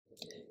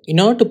In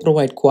order to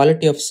provide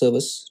quality of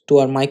service to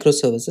our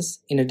microservices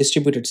in a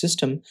distributed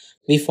system,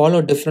 we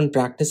follow different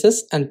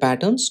practices and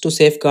patterns to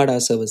safeguard our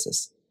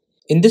services.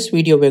 In this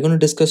video, we're going to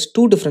discuss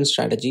two different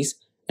strategies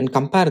and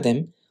compare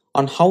them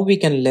on how we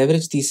can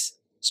leverage these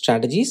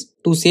strategies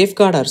to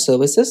safeguard our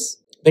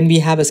services when we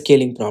have a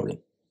scaling problem.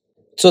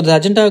 So the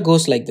agenda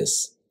goes like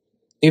this.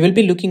 We will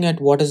be looking at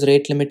what is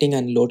rate limiting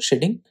and load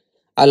shedding.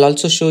 I'll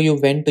also show you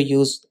when to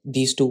use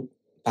these two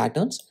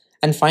patterns.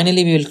 And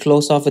finally, we will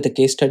close off with a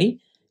case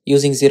study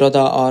using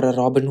Zerodha or a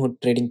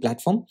Robinhood trading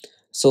platform.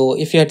 So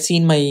if you had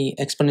seen my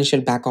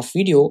exponential backoff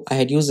video, I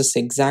had used this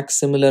exact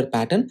similar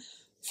pattern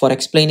for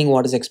explaining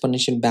what is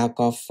exponential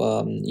backoff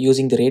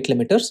using the rate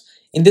limiters.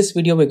 In this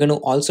video, we're going to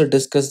also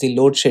discuss the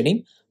load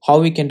shedding,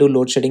 how we can do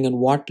load shedding and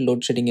what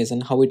load shedding is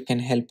and how it can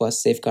help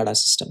us safeguard our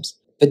systems.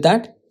 With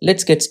that,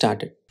 let's get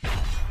started.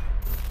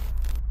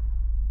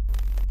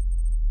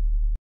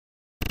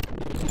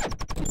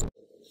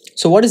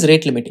 So what is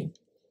rate limiting?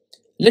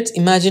 Let's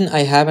imagine I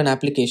have an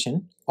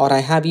application or I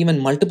have even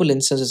multiple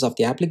instances of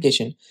the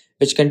application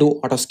which can do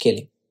auto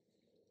scaling.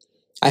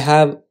 I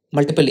have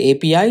multiple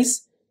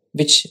APIs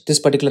which this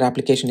particular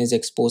application is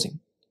exposing.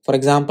 For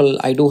example,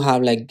 I do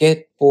have like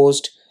get,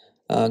 post,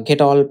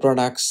 get all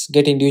products,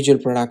 get individual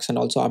products, and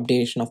also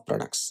updation of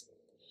products.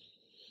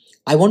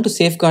 I want to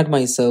safeguard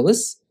my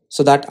service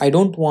so that I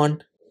don't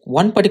want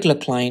one particular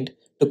client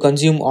to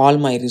consume all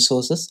my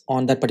resources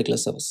on that particular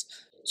service.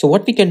 So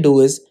what we can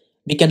do is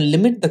we can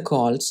limit the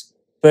calls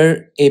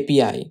per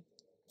API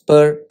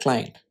per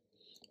client.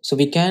 So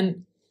we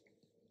can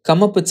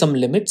come up with some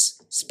limits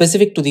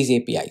specific to these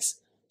APIs.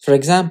 For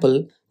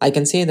example, I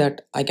can say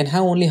that I can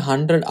have only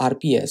 100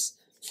 RPS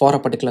for a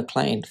particular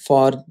client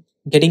for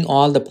getting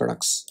all the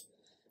products.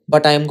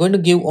 But I am going to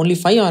give only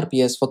 5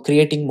 RPS for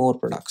creating more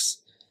products.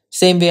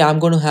 Same way, I'm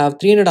going to have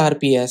 300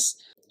 RPS.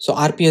 So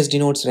RPS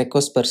denotes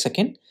requests per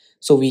second.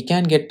 So we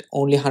can get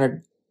only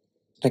 100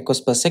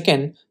 requests per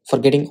second for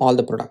getting all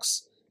the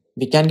products.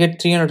 We can get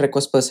 300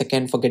 requests per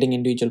second for getting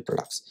individual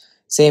products.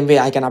 Same way,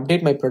 I can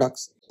update my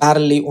products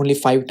parallelly only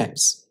 5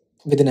 times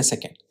within a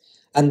second.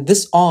 And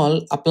this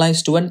all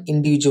applies to an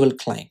individual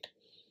client.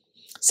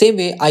 Same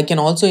way, I can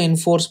also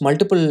enforce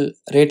multiple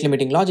rate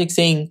limiting logic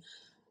saying,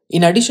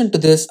 in addition to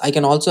this, I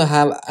can also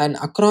have an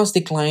across the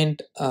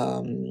client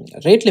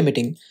rate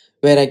limiting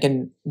where I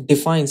can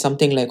define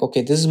something like,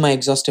 okay, this is my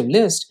exhaustive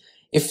list.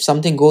 If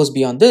something goes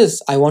beyond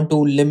this, I want to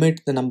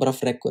limit the number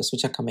of requests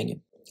which are coming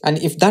in. And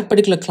if that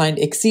particular client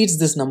exceeds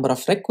this number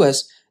of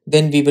requests,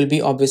 then we will be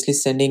obviously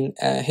sending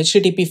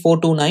HTTP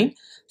 429.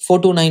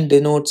 429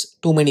 denotes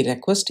too many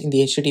requests in the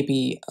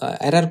HTTP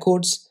error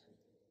codes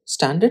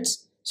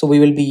standards. So we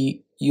will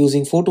be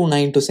using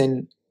 429 to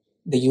send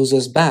the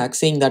users back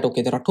saying that,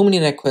 okay, there are too many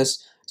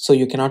requests, so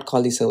you cannot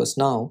call the service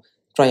now,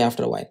 try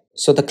after a while.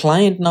 So the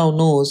client now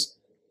knows,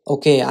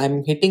 okay,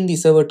 I'm hitting the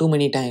server too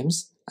many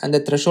times and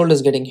the threshold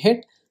is getting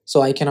hit,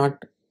 so I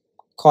cannot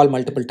call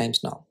multiple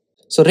times now.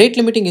 So rate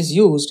limiting is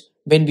used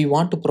when we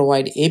want to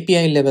provide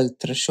API level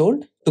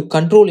threshold to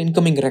control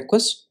incoming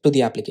requests to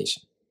the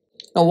application.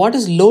 Now what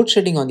is load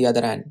shedding on the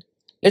other hand?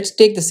 Let's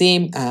take the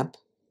same app,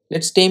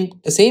 let's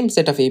take the same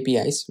set of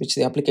APIs which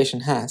the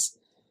application has.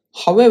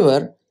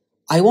 However,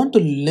 I want to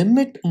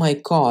limit my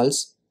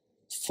calls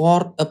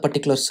for a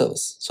particular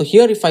service. So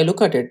here if I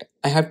look at it,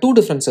 I have two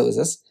different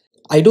services.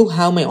 I do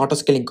have my auto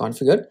scaling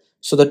configured.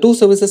 So the two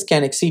services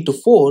can exceed to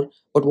 4,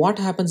 but what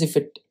happens if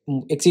it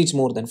exceeds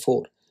more than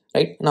 4?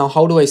 Right? Now,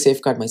 how do I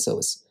safeguard my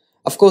service?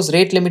 Of course,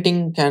 rate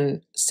limiting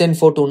can send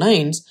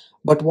 429s,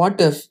 but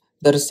what if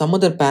there is some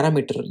other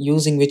parameter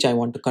using which I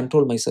want to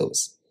control my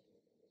service?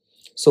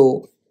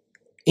 So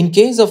in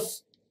case of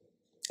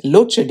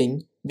load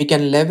shedding, we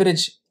can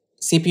leverage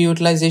CPU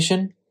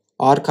utilization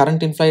or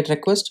current in-flight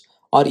request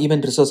or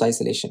even resource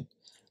isolation.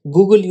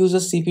 Google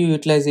uses CPU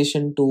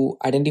utilization to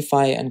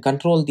identify and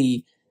control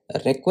the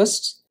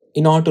requests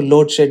in order to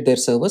load shed their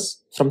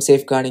service from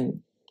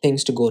safeguarding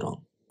things to go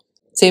wrong.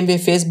 Same way,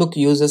 Facebook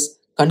uses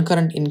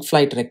concurrent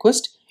in-flight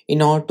request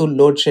in order to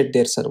load shed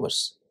their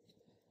servers.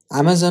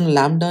 Amazon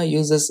Lambda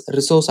uses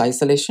resource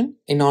isolation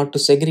in order to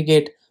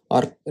segregate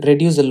or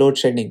reduce the load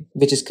shedding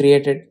which is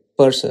created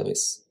per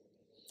service.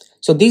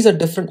 So these are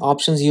different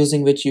options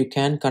using which you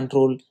can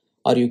control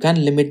or you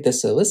can limit the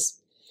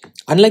service.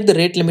 Unlike the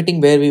rate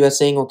limiting where we were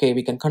saying, okay,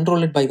 we can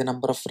control it by the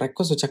number of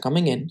requests which are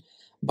coming in,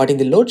 but in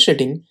the load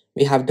shedding,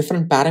 we have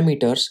different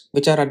parameters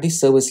which are at the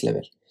service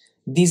level.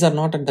 These are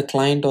not at the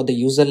client or the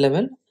user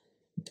level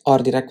or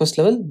the request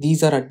level.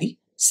 These are at the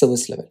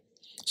service level.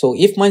 So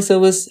if my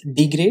service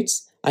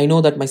degrades, I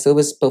know that my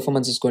service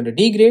performance is going to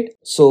degrade.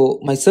 So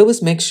my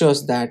service makes sure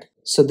that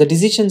the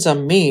decisions are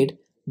made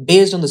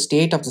based on the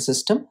state of the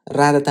system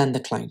rather than the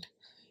client.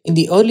 In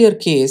the earlier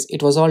case,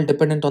 it was all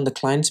dependent on the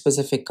client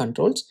specific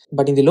controls.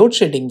 But in the load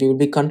shedding, we will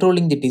be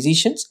controlling the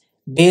decisions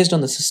based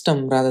on the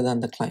system rather than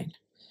the client.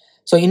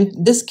 So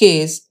in this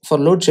case, for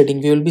load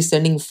shedding, we will be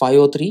sending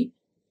 503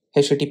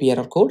 HTTP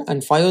error code,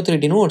 and 503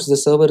 denotes the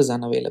server is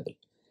unavailable.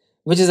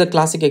 which is a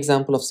classic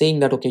example of saying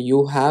that, okay,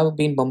 you have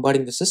been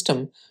bombarding the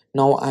system.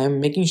 Now I am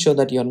making sure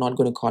that you're not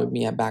going to call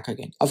me back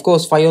again. Of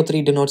course,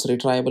 503 denotes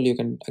retriable. You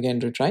can again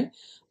retry,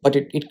 but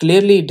it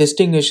clearly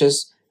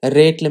distinguishes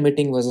rate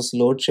limiting versus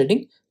load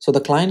shedding. So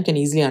the client can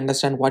easily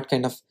understand what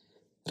kind of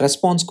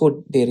response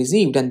code they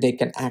received and they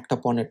can act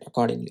upon it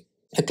accordingly.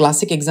 A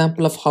classic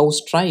example of how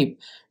Stripe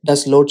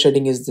does load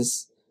shedding is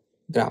this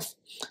graph.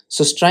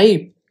 So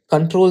Stripe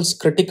controls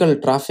critical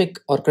traffic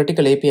or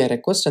critical API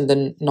request and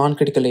then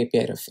non-critical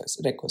API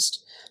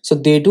request. So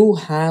they do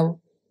have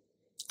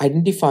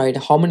identified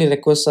how many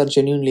requests are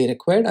genuinely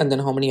required and then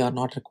how many are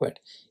not required.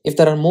 If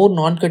there are more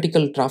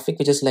non-critical traffic,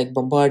 which is like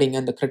bombarding,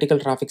 and the critical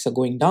traffics are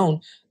going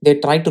down, they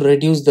try to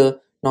reduce the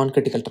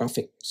non-critical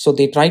traffic. So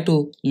they try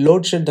to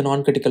load shed the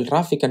non-critical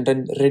traffic and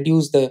then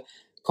reduce the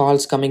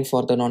calls coming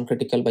for the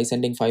non-critical by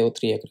sending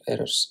 503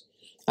 errors.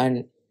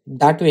 And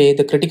that way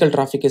the critical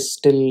traffic is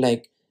still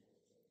like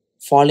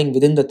falling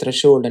within the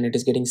threshold and it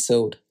is getting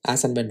served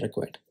as and when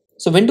required.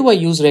 So when do I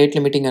use rate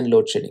limiting and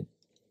load shedding?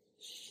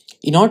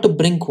 In order to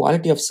bring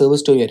quality of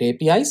service to your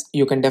APIs,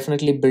 you can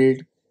definitely build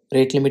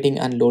rate limiting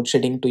and load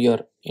shedding to your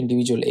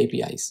individual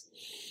APIs.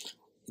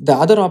 The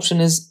other option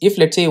is if,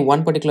 let's say,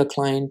 one particular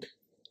client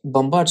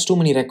bombards too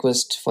many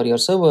requests for your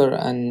server,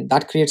 and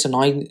that creates a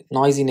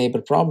noisy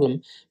neighbor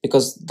problem,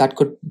 because that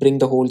could bring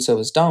the whole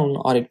service down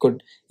or it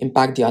could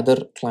impact the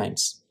other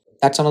clients.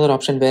 That's another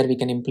option where we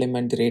can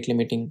implement the rate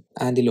limiting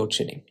and the load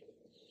shedding.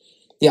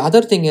 The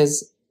other thing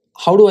is,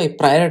 how do I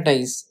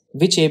prioritize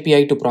which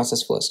API to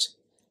process first?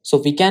 So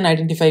we can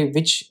identify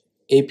which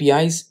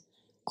APIs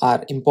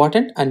are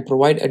important and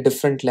provide a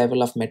different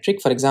level of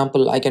metric. For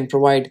example, I can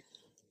provide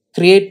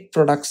create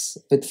products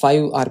with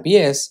 5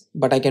 RPS,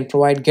 but I can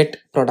provide get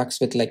products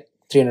with like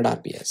 300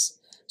 RPS.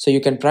 So you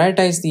can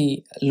prioritize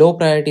the low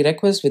priority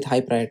requests with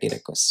high priority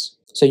requests.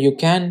 So you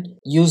can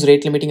use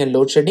rate limiting and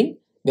load shedding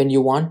when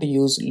you want to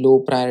use low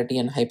priority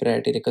and high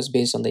priority requests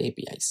based on the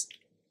APIs.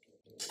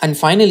 And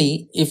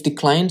finally, if the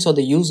clients or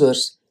the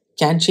users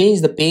can change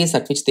the pace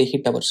at which they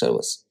hit our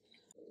servers.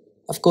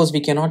 Of course, we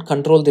cannot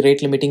control the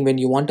rate limiting when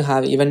you want to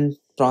have event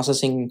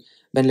processing,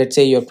 when let's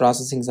say you're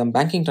processing some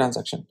banking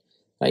transaction,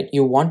 right?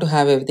 You want to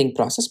have everything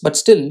processed, but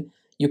still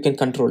you can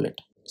control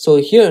it. So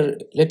here,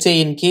 let's say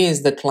in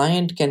case the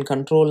client can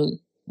control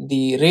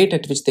the rate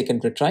at which they can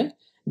retry,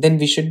 then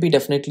we should be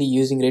definitely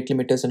using rate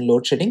limiters and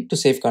load shedding to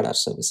safeguard our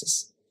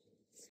services.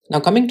 Now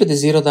coming to the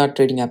Zerodha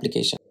trading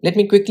application, let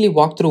me quickly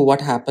walk through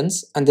what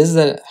happens. And this is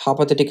a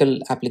hypothetical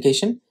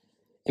application.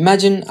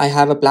 Imagine I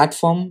have a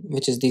platform,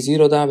 which is the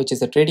Zerodha, which is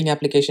the trading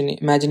application.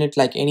 Imagine it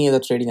like any other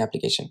trading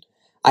application.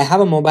 I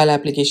have a mobile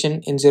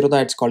application in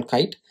Zerodha, it's called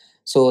Kite.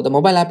 So the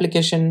mobile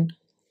application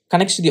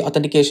connects to the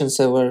authentication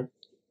server,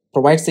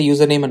 provides the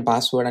username and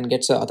password, and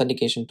gets an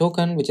authentication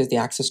token, which is the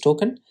access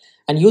token.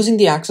 And using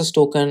the access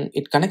token,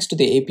 it connects to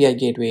the API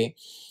gateway.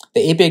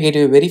 The API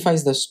gateway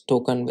verifies this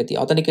token with the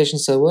authentication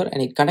server,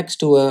 and it connects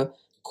to a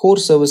core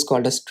service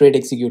called as trade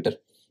executor.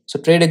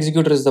 So trade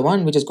executor is the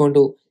one which is going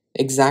to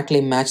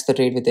exactly match the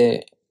trade with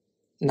the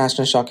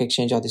national stock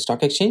exchange or the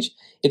stock exchange.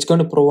 It's going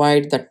to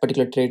provide that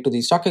particular trade to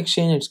the stock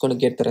exchange. It's going to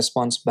get the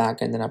response back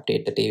and then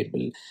update the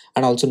table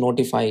and also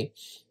notify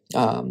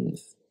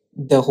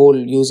the whole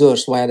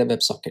users via the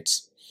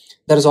WebSockets.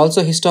 There is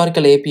also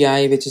historical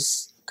API which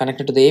is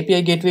connected to the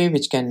API gateway,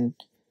 which can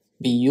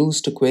be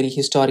used to query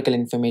historical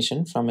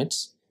information from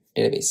its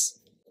database.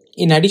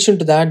 In addition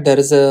to that, there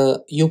is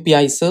a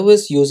UPI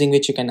service using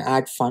which you can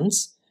add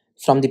funds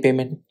from the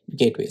payment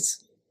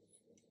gateways.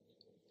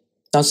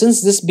 Now,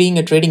 since this being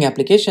a trading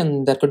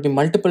application, there could be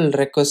multiple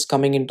requests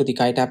coming into the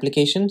Kite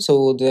application.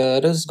 So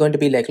there is going to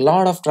be like a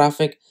lot of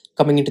traffic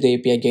coming into the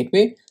API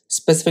gateway,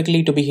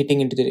 specifically to be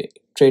hitting into the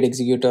trade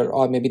executor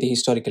or maybe the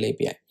historical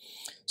API.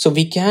 So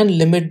we can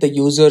limit the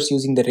users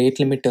using the rate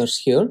limiters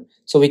here.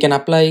 So we can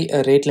apply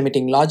a rate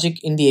limiting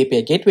logic in the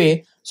API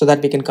gateway so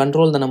that we can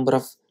control the number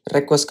of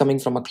requests coming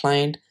from a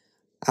client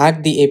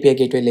at the API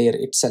gateway layer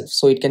itself.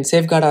 So it can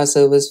safeguard our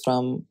service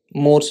from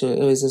more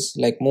services,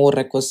 like more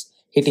requests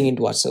hitting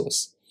into our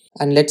service.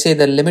 And let's say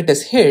the limit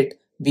is hit,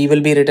 we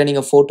will be returning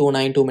a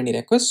 429 too many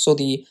requests. So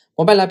the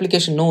mobile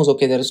application knows,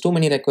 okay, there is too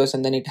many requests,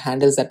 and then it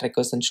handles that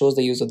request and shows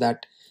the user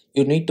that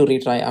you need to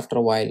retry after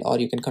a while, or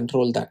you can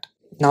control that.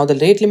 Now the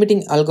rate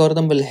limiting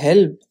algorithm will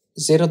help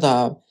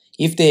Zerodha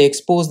if they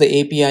expose the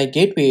API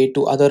gateway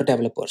to other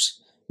developers,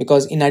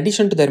 because in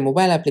addition to their mobile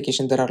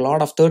application, there are a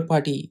lot of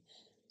third-party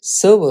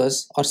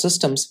servers or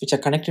systems which are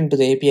connected to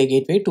the API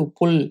gateway to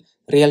pull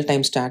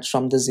real-time stats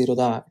from the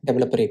Zerodha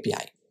developer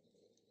API.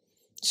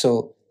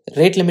 So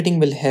rate limiting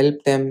will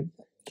help them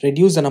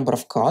reduce the number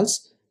of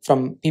calls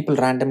from people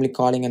randomly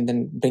calling and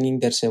then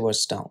bringing their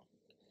servers down.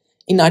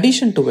 In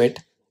addition to it,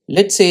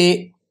 let's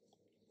say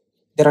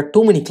there are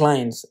too many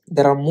clients,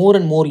 there are more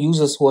and more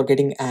users who are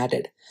getting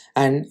added.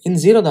 And in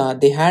Zerodha,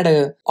 they had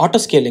a auto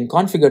scaling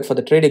configured for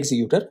the trade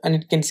executor, and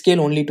it can scale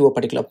only to a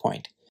particular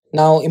point.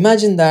 Now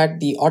imagine that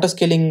the auto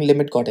scaling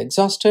limit got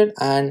exhausted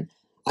and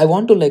I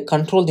want to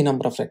control the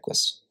number of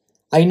requests.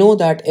 I know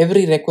that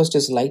every request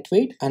is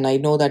lightweight and I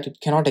know that it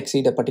cannot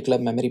exceed a particular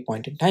memory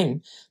point in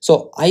time.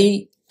 So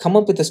I come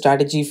up with a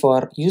strategy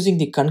for using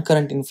the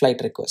concurrent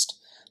in-flight request.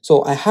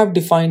 So I have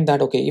defined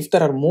that, okay, if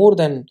there are more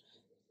than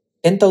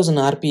 10,000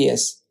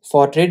 RPS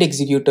for trade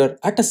executor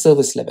at a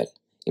service level,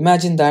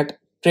 imagine that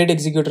trade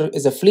executor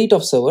is a fleet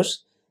of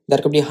servers. There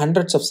could be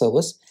hundreds of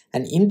servers,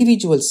 and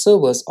individual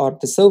servers or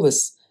the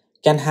service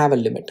can have a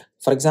limit.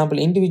 For example,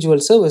 individual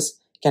service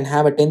can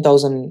have a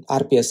 10,000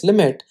 RPS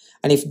limit,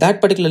 and if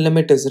that particular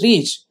limit is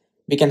reached,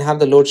 we can have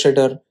the load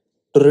shedder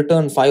to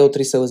return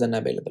 503 servers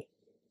unavailable.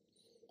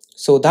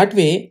 So that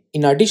way,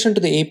 in addition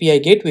to the API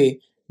gateway,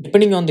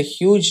 depending on the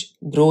huge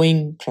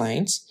growing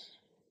clients,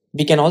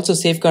 we can also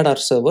safeguard our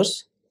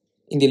servers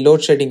in the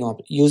load shedding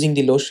using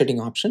the load shedding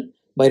option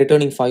by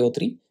returning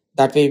 503.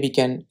 That way we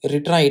can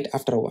retry it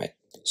after a while.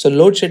 So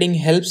load shedding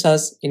helps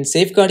us in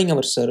safeguarding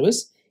our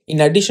service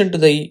in addition to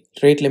the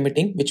rate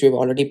limiting, which we've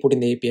already put in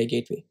the API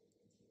gateway.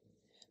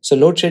 So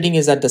load shedding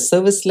is at the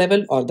service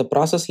level or the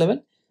process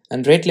level,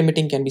 and rate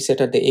limiting can be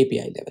set at the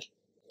API level.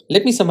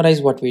 Let me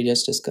summarize what we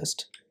just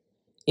discussed.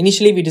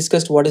 Initially, we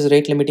discussed what is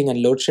rate limiting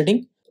and load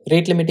shedding.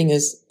 Rate limiting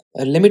is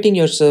limiting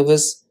your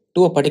service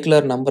to a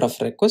particular number of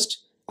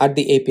requests at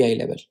the API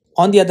level.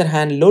 On the other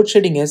hand, load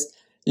shedding is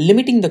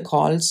limiting the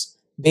calls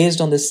based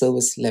on the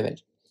service level.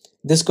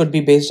 This could be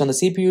based on the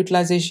CPU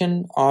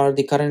utilization or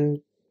the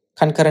current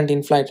concurrent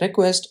in-flight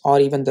request or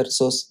even the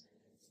resource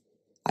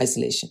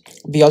isolation.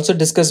 We also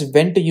discussed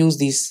when to use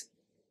these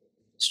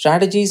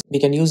strategies. We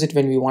can use it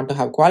when we want to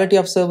have quality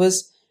of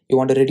service, you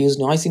want to reduce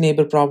noisy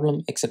neighbor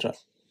problem, etc.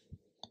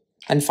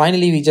 And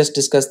finally, we just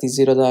discussed the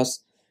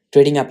Zerodha's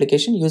trading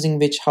application, using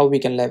which how we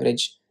can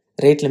leverage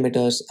rate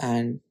limiters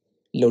and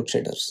load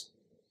shedders.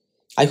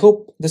 I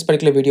hope this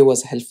particular video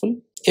was helpful.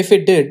 If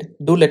it did,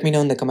 do let me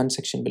know in the comment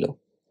section below.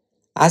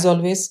 As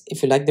always,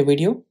 if you like the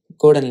video,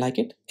 go ahead and like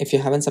it. If you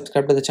haven't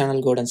subscribed to the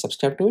channel, go ahead and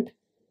subscribe to it.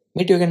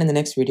 Meet you again in the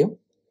next video.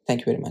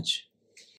 Thank you very much.